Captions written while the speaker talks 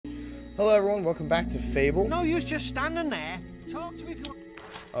Hello everyone, welcome back to Fable. No use just standing there. Talk to me if you want.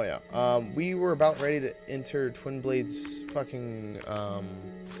 Oh yeah, we were about ready to enter Twin Blade's fucking,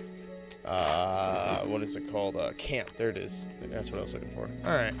 what is it called? Camp. There it is. That's what I was looking for.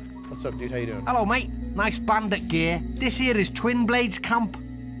 Alright, what's up, dude? How you doing? Hello, mate. Nice bandit gear. This here is Twin Blades Camp.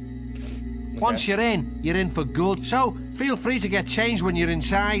 Okay. Once you're in for good. So, feel free to get changed when you're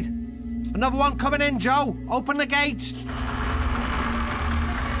inside. Another one coming in, Joe. Open the gates.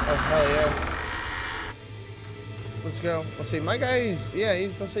 Oh, hell yeah. Let's go. Let's see, my guy's, yeah,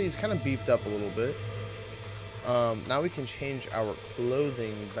 he's kind of beefed up a little bit. Now we can change our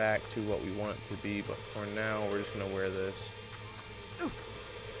clothing back to what we want it to be, but for now, we're just going to wear this.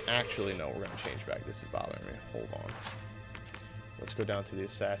 Actually, no, we're going to change back. This is bothering me. Hold on. Let's go down to the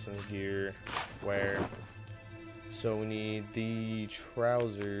assassin's gear. Where? So we need the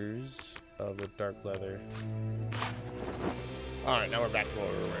trousers of a dark leather. Alright, now we're back to what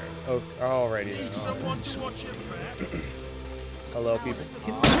we were wearing. Oh, alrighty then. Hello, people.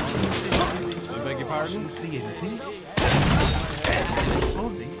 I beg your pardon?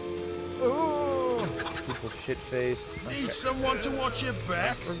 People shit-faced. Need someone to watch your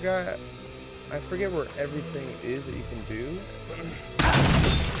back? I forget where everything is that you can do.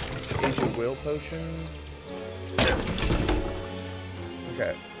 Ancient Will Potion.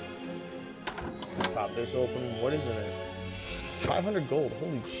 Okay. Pop this open. What is in it? 500 gold.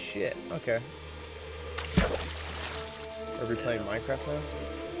 Holy shit. Okay. Are we playing Minecraft now?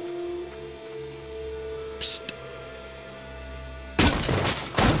 Psst.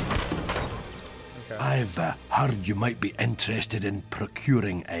 Okay. I've heard you might be interested in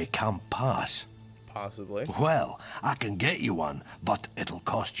procuring a camp pass. Possibly. Well, I can get you one, but it'll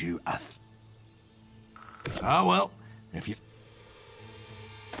cost you a... Ah, well, if you...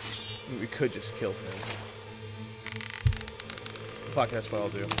 We could just kill him. Fuck, that's what I'll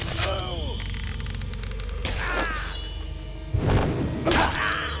do.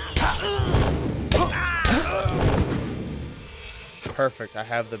 Perfect, I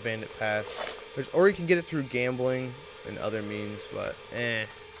have the bandit pass. Or you can get it through gambling and other means, but eh.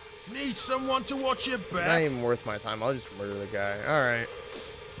 Need someone to watch your back? Not even worth my time. I'll just murder the guy. Alright.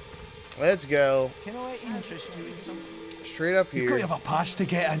 Let's go. Can I interest you in something? Straight up here. You've got to have a pass to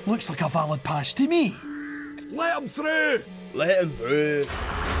get in. Looks like a valid pass to me. Let him through! Let him through.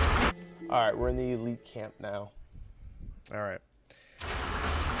 Alright, we're in the elite camp now. Alright.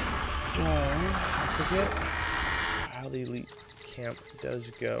 So, I forget how the elite camp does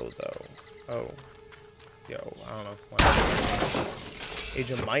go, though. Oh. Yo, I don't know. Wow.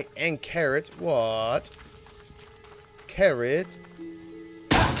 Agent Might and Carrot. What? Carrot?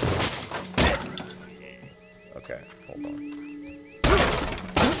 Okay, hold on.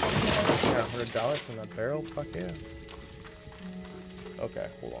 Got $100 from that barrel? Fuck yeah. Okay,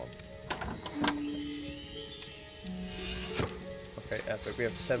 hold on. Okay, epic. We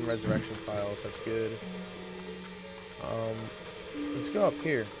have 7 resurrection files. That's good. Let's go up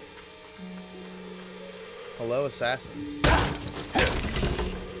here. Hello, assassins.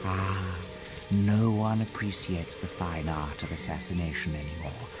 Ah, no one appreciates the fine art of assassination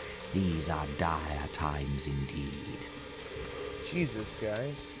anymore. These are dire times indeed. Jesus,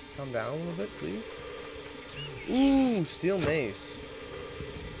 guys. Calm down a little bit, please. Ooh, steel mace.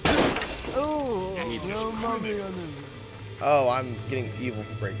 Oh, oh, I'm getting evil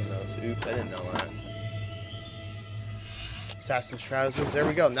for breaking those. Oops, I didn't know that. Assassin's trousers. There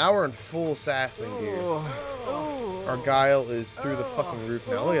we go. Now we're in full assassin gear. Our guile is through the fucking roof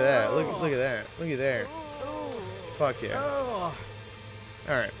now. Look at that. Look at that. Look at there. Fuck yeah.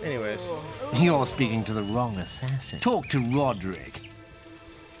 Alright, anyways. You're speaking to the wrong assassin. Talk to Roderick.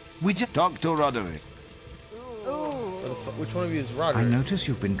 Talk to Roderick. Which one of you is Roderick? I notice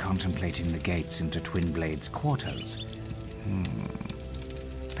you've been contemplating the gates into Twin Blade's quarters.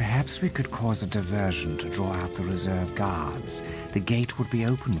 Perhaps we could cause a diversion to draw out the reserve guards. The gate would be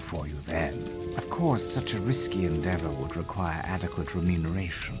open for you then. Of course, such a risky endeavor would require adequate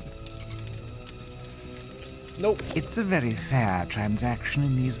remuneration. Nope. It's a very fair transaction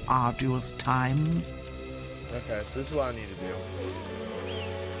in these arduous times. Okay, so this is what I need to do.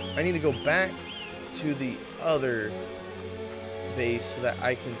 I need to go back to the other base so that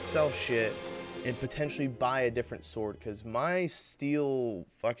I can sell shit and potentially buy a different sword, because my steel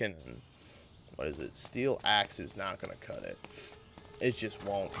fucking, what is it, steel axe is not gonna cut it. It just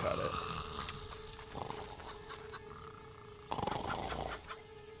won't cut it.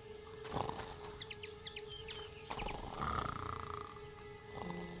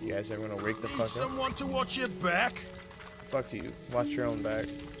 You guys ever gonna wake the fuck up? Someone to watch your back? Fuck you. Watch your own back.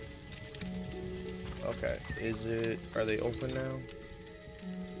 Okay. Is it... Are they open now?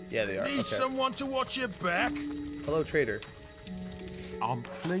 Yeah, they are. Need Okay. someone to watch your back? Hello, trader. I'm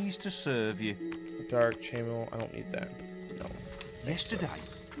pleased to serve you. Dark chainmail. I don't need that. But no. Yesterday,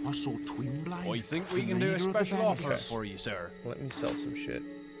 I saw Twin Blade. I think we the can do a leader of the special offer bandits. for you, sir. Let me sell some shit.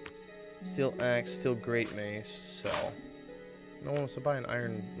 Steel axe, steel great mace, sell. No one wants to buy an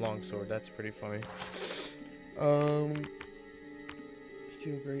iron longsword. That's pretty funny.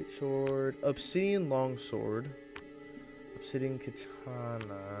 Steel great sword, obsidian longsword, obsidian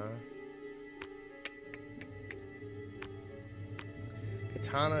katana.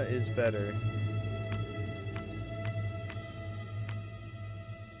 Katana is better.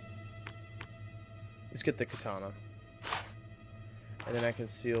 Let's get the katana. And then I can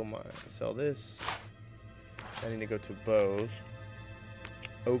sell this. I need to go to bows.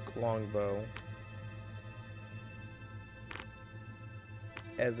 Oak longbow.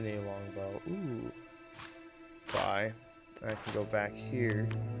 Ebony longbow. Ooh. Buy. I can go back here.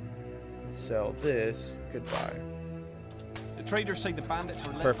 Sell this. Goodbye. The traders say the bandits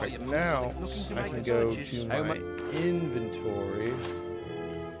were led Perfect. by a Now looking to I make can a go purchase. to How my mu- inventory.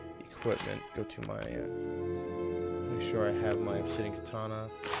 Equipment. Go to my. Make sure I have my obsidian katana.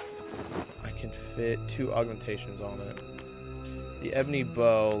 I can fit 2 augmentations on it. The ebony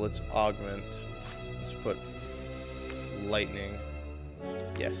bow. Let's augment. Let's put lightning.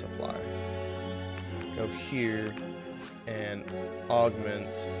 Yes, apply. Go here and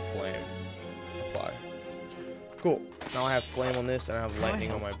augment flame. Apply. Cool. Now I have flame on this and I have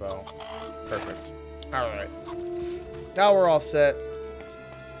lightning on my bow. Perfect. Alright. Now we're all set.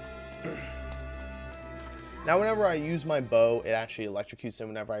 Now whenever I use my bow, it actually electrocutes them.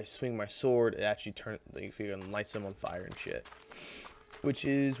 Whenever I swing my sword, it actually lights them on fire and shit. Which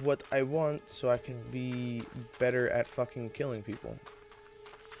is what I want so I can be better at fucking killing people.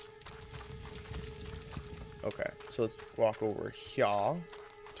 Okay, so let's walk over here.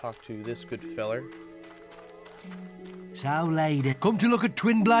 Talk to this good feller. So, lady, come to look at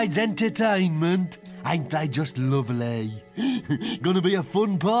Twin Blade's entertainment? Ain't they just lovely? Gonna be a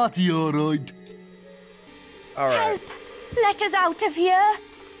fun party, all right. All right. Help! Let us out of here!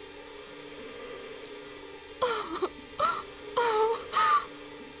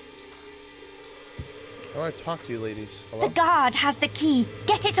 How do I talk to you ladies? Hello? The guard has the key.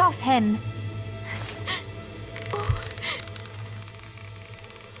 Get it off him.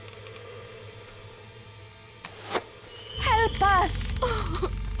 Help us!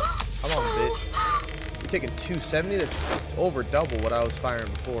 Come on, bitch. You're taking 270? That's over double what I was firing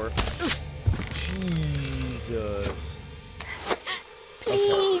before. Jesus.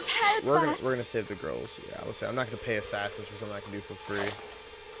 Please help us. We're gonna save the girls. Yeah, I will say I'm not gonna pay assassins for something I can do for free.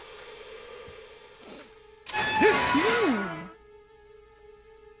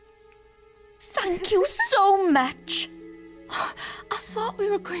 Thank you so much. I thought we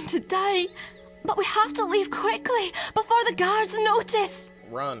were going to die, but we have to leave quickly before the guards notice.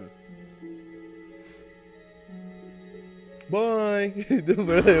 Run. Bye.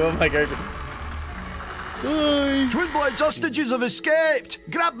 Literally, oh my character. Bye. Twin Blade's hostages have escaped!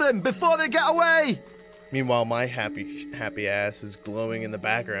 Grab them before they get away! Meanwhile, my happy ass is glowing in the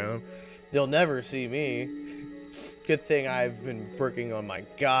background. They'll never see me. Good thing I've been working on my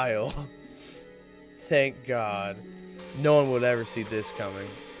guile. Thank God. No one would ever see this coming.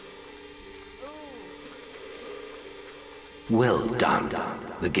 Well done.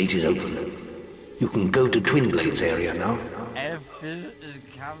 The gate is open. You can go to Twin Blade's area now.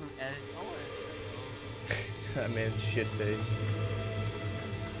 That man's shit face.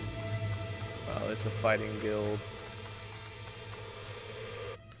 Wow, it's a fighting guild.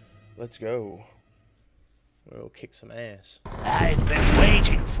 Let's go. We'll kick some ass. I've been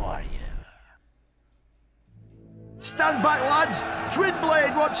waiting for you. Stand back, lads! Twin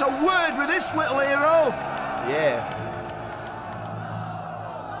Blade wants a word with this little hero! Yeah.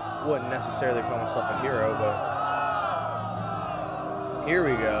 Wouldn't necessarily call myself a hero, but here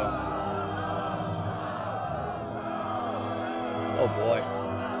we go. Oh boy.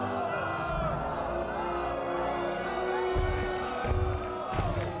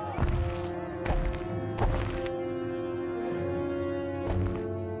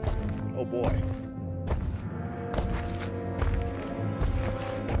 Oh boy.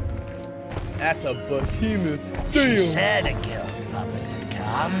 That's a behemoth. She Damn. said a guild puppet would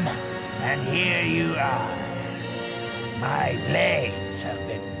come, and here you are. My blades have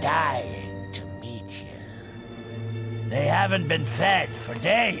been dying to meet you. They haven't been fed for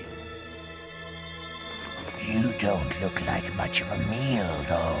days. You don't look like much of a meal,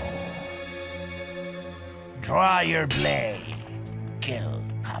 though. Draw your blade, guild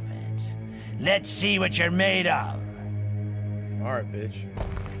puppet. Let's see what you're made of. Alright, bitch.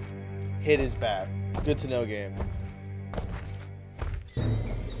 Hit is bad. Good to know, game.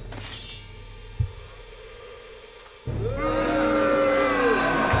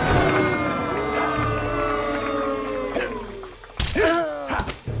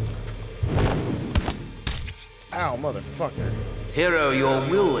 Ow, motherfucker. Hero, your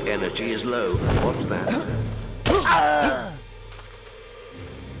will energy is low. What's that?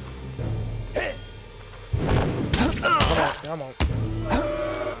 Come on.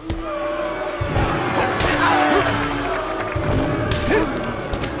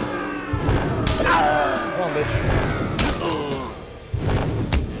 Come on, bitch.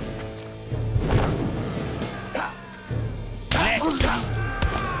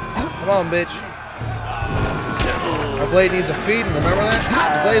 Come on, bitch. My blade needs a feeding, remember that?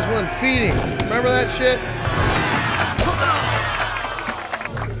 The blade's one feeding. Remember that shit?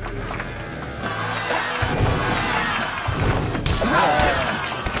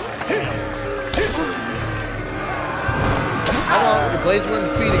 Come on, the blades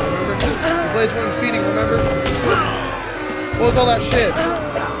weren't feeding, remember? The blades weren't feeding, remember? What was all that shit?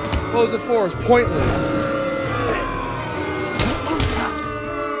 What was it for? It was pointless.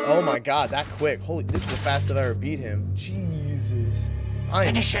 Oh my god, that quick. Holy, this is the fastest I've ever beat him. Jesus. I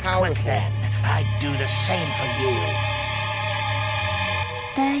am Finish it powerful. quick then. I'd do the same for you.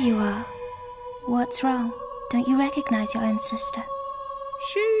 There you are. What's wrong? Don't you recognize your own sister?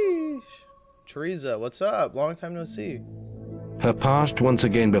 Sheesh. Teresa, what's up? Long time no see. Her past once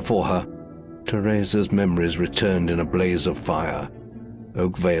again before her, Teresa's memories returned in a blaze of fire.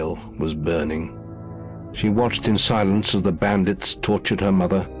 Oak Vale was burning. She watched in silence as the bandits tortured her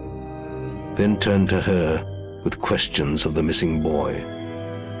mother, then turned to her with questions of the missing boy.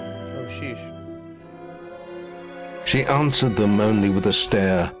 Oh, sheesh. She answered them only with a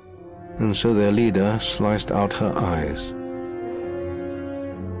stare, and so their leader sliced out her eyes.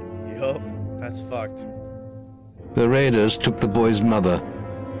 Yup, that's fucked. The raiders took the boy's mother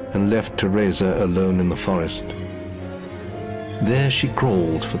and left Teresa alone in the forest. There she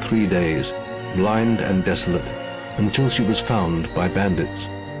crawled for 3 days, blind and desolate, until she was found by bandits,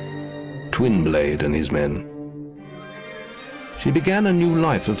 Twinblade and his men. She began a new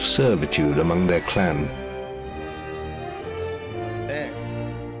life of servitude among their clan. Dang.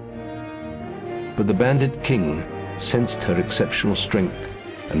 But the bandit king sensed her exceptional strength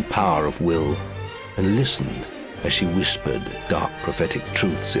and power of will, and listened as she whispered dark prophetic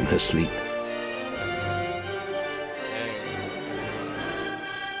truths in her sleep.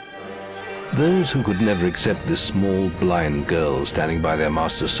 Those who could never accept this small blind girl standing by their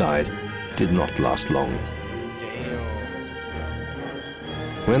master's side did not last long. Damn.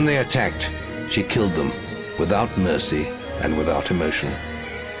 When they attacked, she killed them without mercy and without emotion.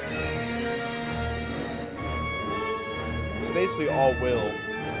 Basically all will.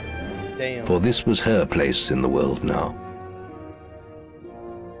 Damn. For this was her place in the world now.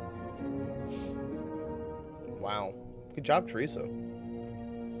 Wow. Good job, Teresa.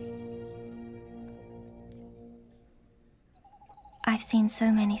 I've seen so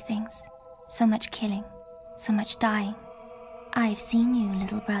many things. So much killing. So much dying. I've seen you,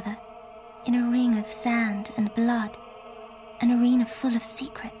 little brother. In a ring of sand and blood. An arena full of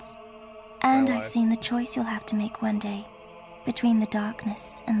secrets. And I've seen the choice you'll have to make one day. Between the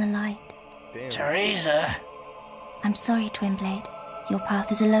darkness and the light. Damn. Teresa! I'm sorry, Twinblade. Your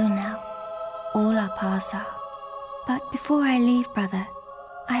path is alone now. All our paths are. But before I leave, brother,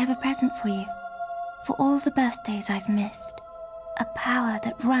 I have a present for you. For all the birthdays I've missed. A power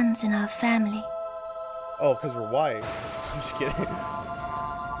that runs in our family. Oh, because we're white. I'm just kidding.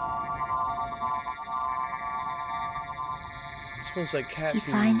 It smells like cat He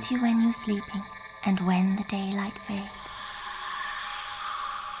food. finds you when you're sleeping, and when the daylight fades.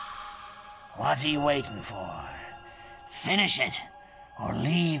 What are you waiting for? Finish it, or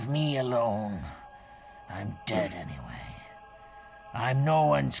leave me alone. I'm dead anyway. I'm no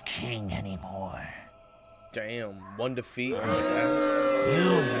one's king anymore. Damn, one defeat. Like that.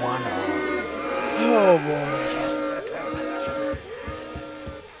 You've won all. Oh boy.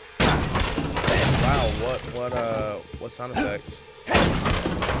 Wow, what sound effects?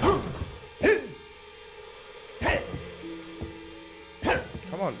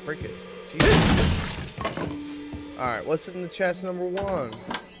 Come on, break it. Jesus. Alright, what's in the chest number 1?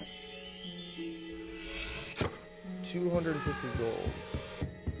 250 gold.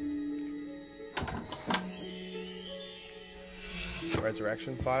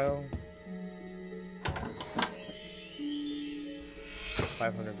 Resurrection file.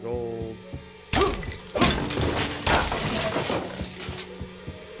 500 gold.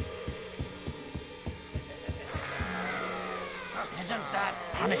 Isn't that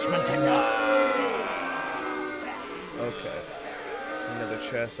punishment enough. Okay. Another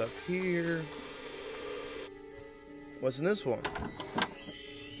chest up here. What's in this one?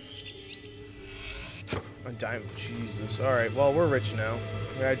 A diamond. Jesus. Alright, well, we're rich now.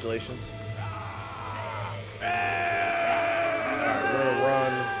 Congratulations. Alright, we're gonna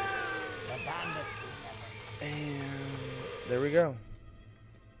run. And there we go.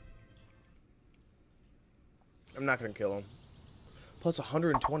 I'm not gonna kill him. Plus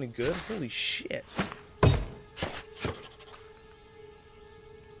 120 good? Holy shit.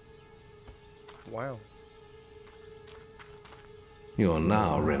 Wow. You're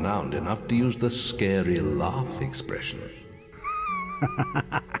now renowned enough to use the scary laugh expression.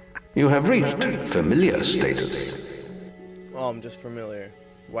 You have reached familiar status. Oh, I'm just familiar.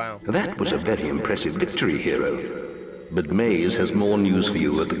 Wow. That was a very impressive victory, hero. But Maze has more news for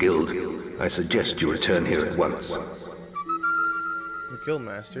you at the guild. I suggest you return here at once. The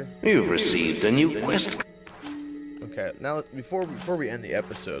Guildmaster. You've received a new quest. Okay, now before we end the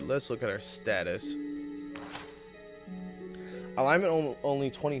episode, let's look at our status. Alignment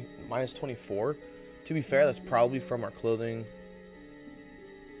only minus 24. To be fair, that's probably from our clothing.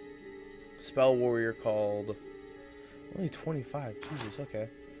 Spell warrior called only 25. Jesus, okay.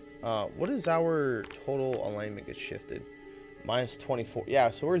 What is our total alignment get shifted? Minus 24. Yeah,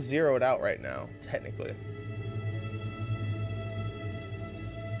 so we're zeroed out right now, technically.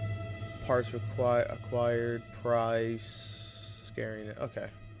 Parts acquired, price, scaring it. Okay.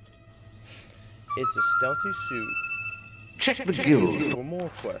 It's a stealthy suit. Check the guild for more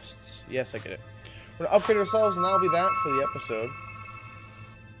quests. Yes, I get it. We're gonna upgrade ourselves, and that'll be that for the episode.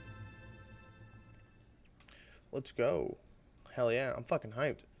 Let's go. Hell yeah, I'm fucking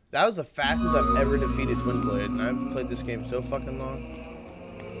hyped. That was the fastest I've ever defeated Twinblade, and I've played this game so fucking long.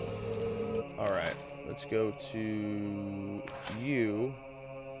 Alright, let's go to you.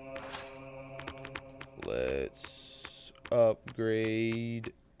 Let's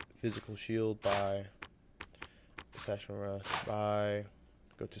upgrade physical shield by Session Rust by,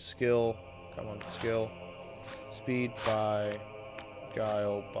 go to skill, come on, skill, speed by,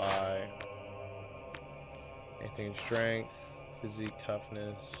 guile by, anything in strength, physique,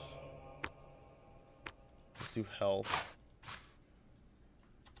 toughness, let's do health.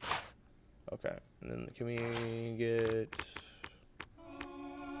 Okay, and then can we get,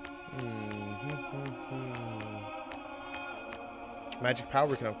 magic power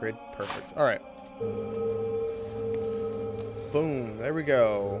we can upgrade, perfect, alright. Boom, there we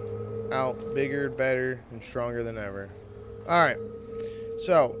go. Out bigger, better, and stronger than ever. Alright,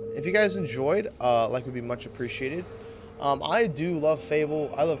 so if you guys enjoyed, like would be much appreciated. I do love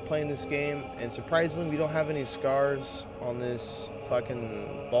Fable. I love playing this game, and surprisingly we don't have any scars on this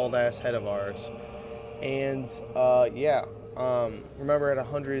fucking bald ass head of ours. And yeah, remember at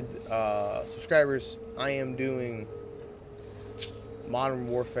 100 subscribers I am doing Modern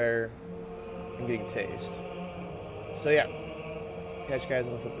Warfare and getting Taste. So yeah, catch you guys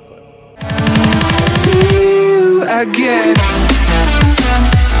on the flip. See you again.